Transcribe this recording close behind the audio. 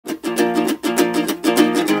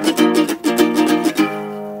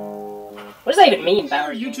even mean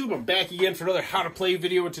Power YouTube, I'm back again for another How to Play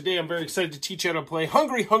video, and today I'm very excited to teach you how to play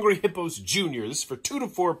Hungry Hungry Hippos Jr. This is for 2 to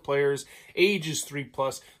 4 players, ages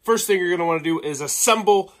 3+. First thing you're going to want to do is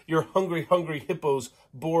assemble your Hungry Hungry Hippos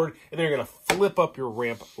board, and then you're going to flip up your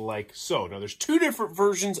ramp like so. Now, there's 2 different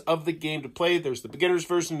versions of the game to play. There's the beginner's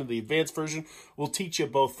version and the advanced version. We'll teach you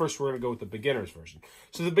both. First, we're going to go with the beginner's version.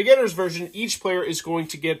 So the beginner's version, each player is going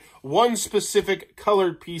to get one specific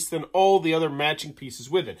colored piece, then all the other matching pieces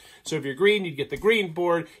with it. So if you're green, you get the green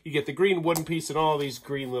board, you get the green wooden piece, and all these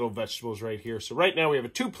green little vegetables right here. So right now we have a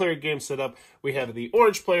 2-player game set up. We have the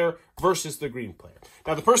orange player versus the green player.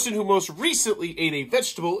 Now, the person who most recently ate a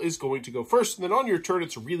vegetable is going to go first, and then on your turn,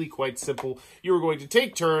 it's really quite simple. You are going to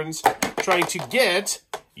take turns trying to get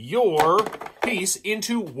your piece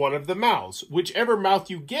into one of the mouths. Whichever mouth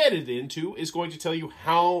you get it into is going to tell you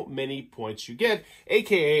how many points you get,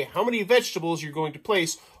 aka how many vegetables you're going to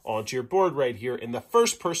place onto your board right here, and the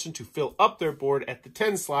first person to fill up their board at the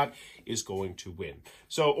 10 slot is going to win.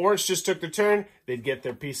 So orange just took their turn, they'd get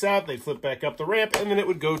their piece out, they'd flip back up the ramp, and then it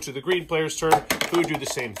would go to the green player's turn, who would do the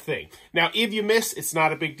same thing. Now, if you miss, it's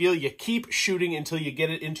not a big deal. You keep shooting until you get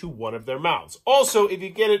it into one of their mouths. Also, if you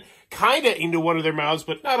get it kind of into one of their mouths,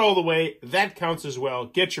 but not all the way, that counts as well.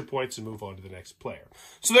 Get your points and move on to the next player.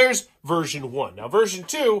 So there's version 1. Now, version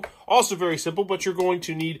 2, also very simple, but you're going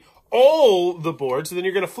to need all the boards, and then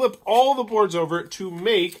you're going to flip all the boards over to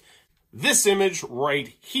make this image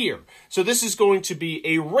right here. So this is going to be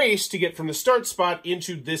a race to get from the start spot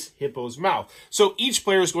into this hippo's mouth. So each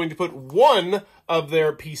player is going to put one of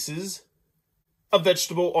their pieces of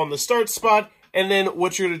vegetable on the start spot, and then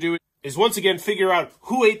what you're going to do is once again figure out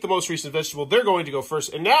who ate the most recent vegetable. They're going to go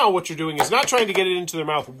first. And now what you're doing is not trying to get it into their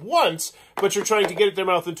mouth once, but you're trying to get their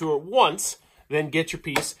mouth into it once, then get your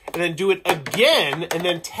piece, and then do it again, and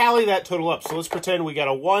then tally that total up. So let's pretend we got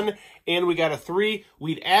a 1 and we got a 3.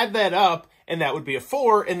 We'd add that up, and that would be a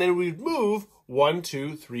 4, and then we'd move 1,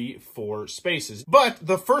 2, 3, 4 spaces. But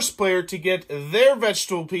the first player to get their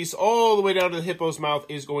vegetable piece all the way down to the hippo's mouth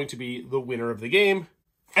is going to be the winner of the game.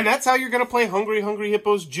 And that's how you're going to play Hungry Hungry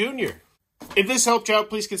Hippos Jr. If this helped you out,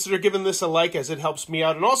 please consider giving this a like as it helps me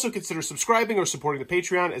out. And also consider subscribing or supporting the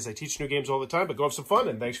Patreon as I teach new games all the time. But go have some fun,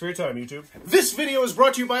 and thanks for your time, YouTube. This video is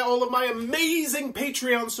brought to you by all of my amazing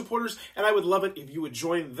Patreon supporters. And I would love it if you would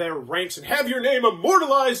join their ranks and have your name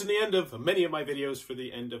immortalized in the end of many of my videos for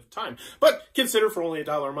the end of time. But consider for only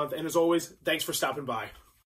 $1 a month. And as always, thanks for stopping by.